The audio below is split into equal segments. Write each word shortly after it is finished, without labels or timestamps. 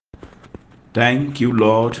Thank you,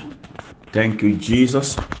 Lord. Thank you,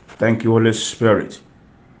 Jesus. Thank you, Holy Spirit.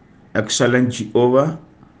 Excellent Jehovah.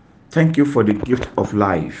 Thank you for the gift of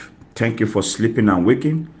life. Thank you for sleeping and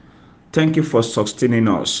waking. Thank you for sustaining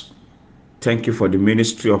us. Thank you for the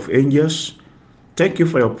ministry of angels. Thank you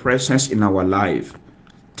for your presence in our life.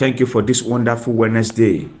 Thank you for this wonderful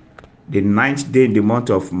Wednesday, the ninth day in the month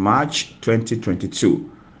of March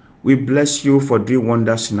 2022. We bless you for doing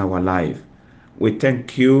wonders in our life. We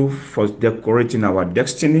thank you for decorating our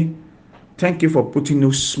destiny. Thank you for putting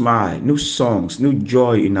new smile, new songs, new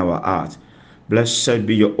joy in our heart. Blessed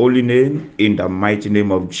be your holy name in the mighty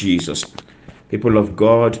name of Jesus. People of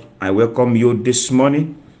God, I welcome you this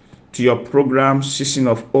morning to your program Season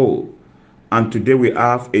of Hope. And today we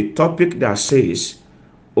have a topic that says,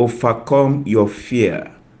 overcome your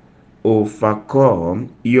fear.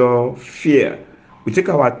 Overcome your fear. We take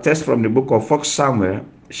our text from the book of 1 Samuel,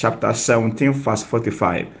 chapter 17, verse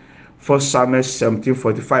 45. 1 Samuel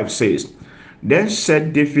 17:45 says, Then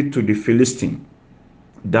said David to the Philistine,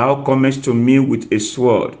 Thou comest to me with a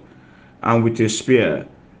sword, and with a spear,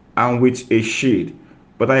 and with a shield.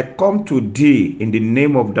 But I come to thee in the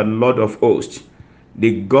name of the Lord of hosts,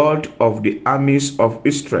 the God of the armies of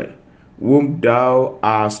Israel, whom thou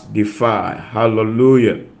hast defied.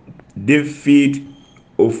 Hallelujah. David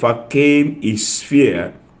overcame his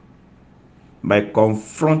fear by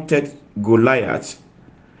confronting Goliath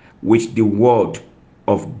with the word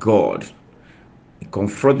of God. He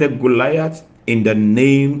confronted Goliath in the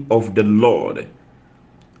name of the Lord,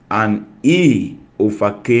 and he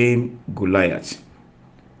overcame Goliath.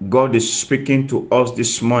 God is speaking to us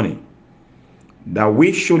this morning that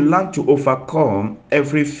we should learn to overcome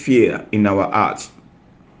every fear in our heart.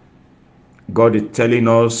 God is telling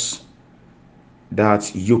us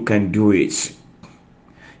that you can do it.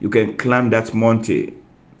 You can climb that mountain.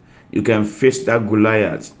 You can face that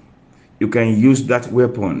Goliath. You can use that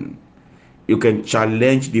weapon. You can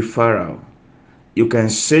challenge the Pharaoh. You can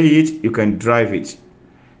say it. You can drive it.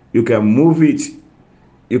 You can move it.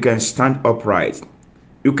 You can stand upright.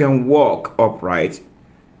 You can walk upright.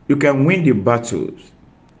 You can win the battles.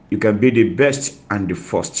 You can be the best and the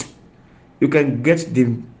first. You can get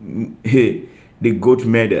the gold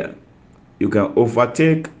medal. You can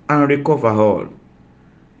overtake and recover all.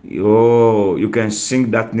 Oh, you can sing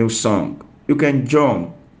that new song. You can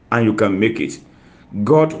jump and you can make it.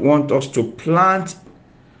 God wants us to plant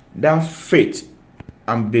that faith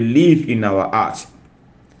and believe in our heart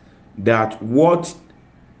that what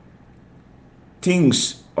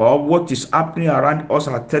things or what is happening around us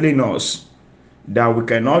are telling us that we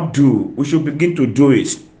cannot do, we should begin to do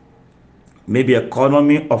it. Maybe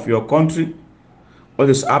economy of your country, what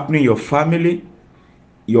is happening in your family,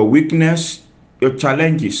 your weakness, your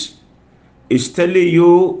challenges is telling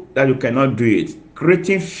you that you cannot do it,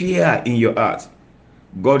 creating fear in your heart.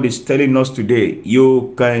 God is telling us today,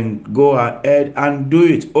 you can go ahead and do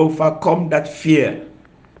it. Overcome that fear.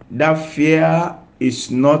 That fear is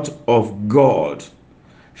not of God.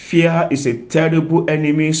 Fear is a terrible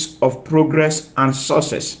enemy of progress and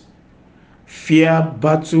success. Fear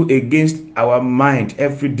battle against our mind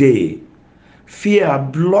every day. Fear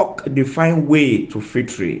block the fine way to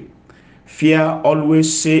victory. Fear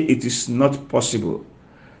always say it is not possible.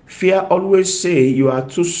 Fear always say you are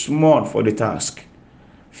too small for the task.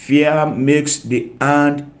 Fear makes the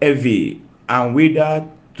hand heavy and wither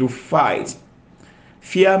to fight.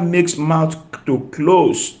 Fear makes mouth to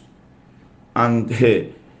close, and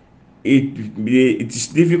it is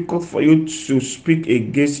difficult for you to speak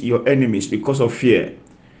against your enemies because of fear.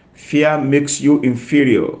 Fear makes you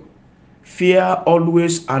inferior. Fear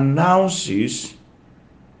always announces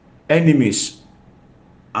enemies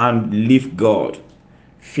and leave God.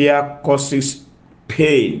 Fear causes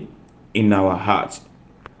pain in our heart.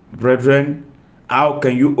 Brethren, how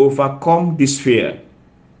can you overcome this fear?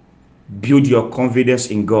 Build your confidence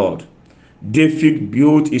in God. David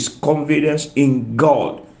built his confidence in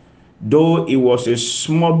God. Though he was a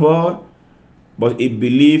small boy, but he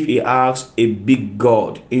believed he has a big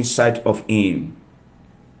God inside of him.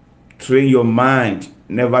 Train your mind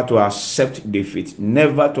never to accept defeat,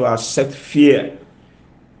 never to accept fear.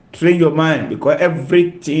 Train your mind because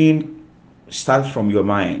everything starts from your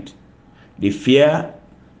mind. The fear,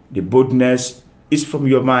 the boldness is from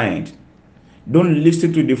your mind. Don't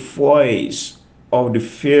listen to the voice of the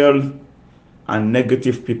failed and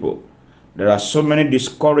negative people. There are so many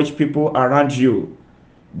discouraged people around you.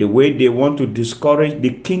 The way they want to discourage,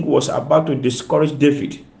 the king was about to discourage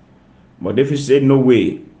David. But David said, no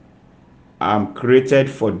way. I'm created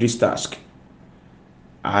for this task.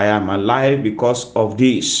 I am alive because of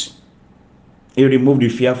this. He removed the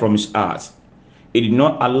fear from his heart. He did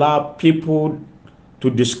not allow people to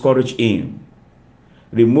discourage him.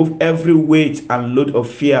 Remove every weight and load of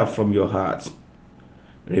fear from your heart.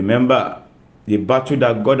 Remember the battle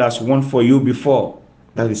that God has won for you before.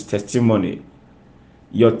 That is testimony.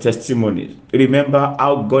 Your testimony. Remember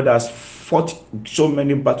how God has fought so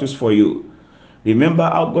many battles for you. Remember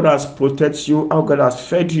how God has protected you, how God has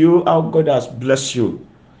fed you, how God has blessed you.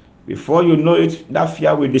 Before you know it, that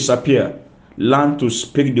fear will disappear. Learn to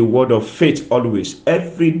speak the word of faith always.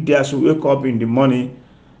 Every day as you wake up in the morning,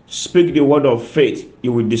 speak the word of faith.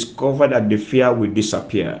 You will discover that the fear will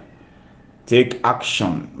disappear. Take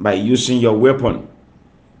action by using your weapon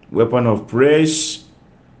of praise,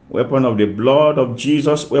 weapon of the blood of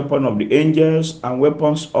Jesus, weapon of the angels, and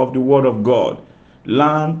weapons of the word of God.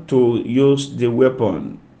 Learn to use the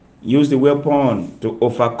weapon. Use the weapon to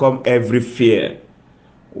overcome every fear.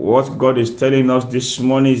 What God is telling us this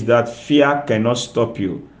morning is that fear cannot stop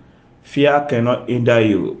you. Fear cannot hinder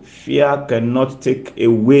you. Fear cannot take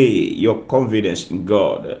away your confidence in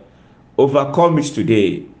God. Overcome it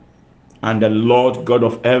today. And the Lord God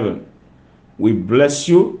of heaven will bless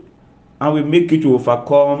you and will make you to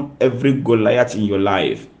overcome every Goliath in your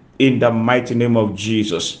life. In the mighty name of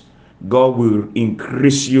Jesus, God will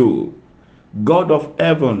increase you. God of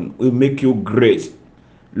heaven will make you great.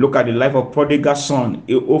 Look at the life of prodigal son.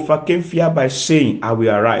 He overcame fear by saying, I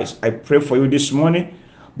will arise. I pray for you this morning.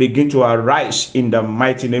 Begin to arise in the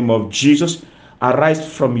mighty name of Jesus.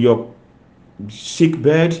 Arise from your sick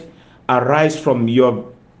bed. Arise from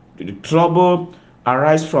your trouble.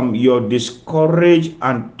 Arise from your discourage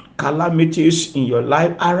and calamities in your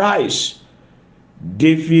life. Arise.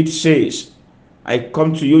 David says, I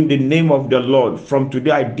come to you in the name of the Lord. From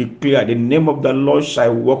today I declare the name of the Lord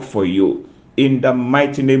shall work for you. In the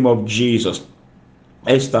mighty name of Jesus.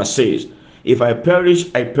 Esther says, if I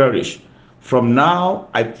perish, I perish. From now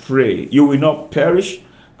I pray, you will not perish,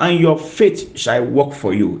 and your faith shall work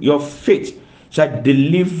for you. Your faith shall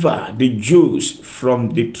deliver the Jews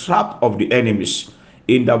from the trap of the enemies.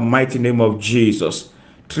 In the mighty name of Jesus.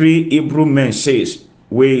 3 Hebrew men says,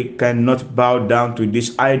 we cannot bow down to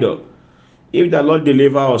this idol. If the Lord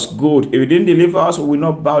deliver us, good. If He didn't deliver us, we will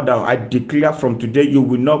not bow down. I declare from today, you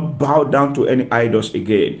will not bow down to any idols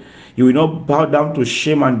again. You will not bow down to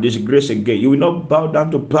shame and disgrace again. You will not bow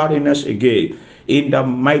down to barrenness again. In the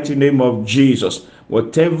mighty name of Jesus,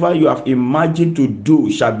 whatever you have imagined to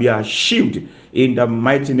do shall be achieved in the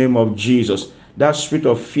mighty name of Jesus. That spirit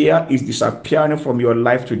of fear is disappearing from your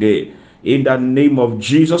life today. In the name of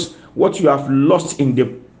Jesus, what you have lost in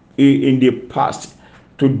the past,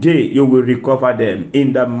 today you will recover them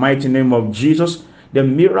in the mighty name of Jesus. The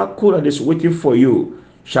miracle that is waiting for you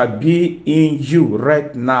shall be in you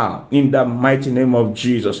right now in the mighty name of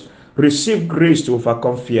Jesus. Receive grace to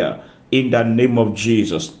overcome fear in the name of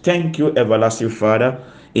Jesus. Thank you, everlasting Father.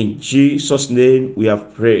 In Jesus' name we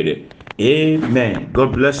have prayed. Amen.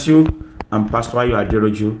 God bless you. I'm Pastor Ayo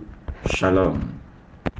Aderoju. Shalom.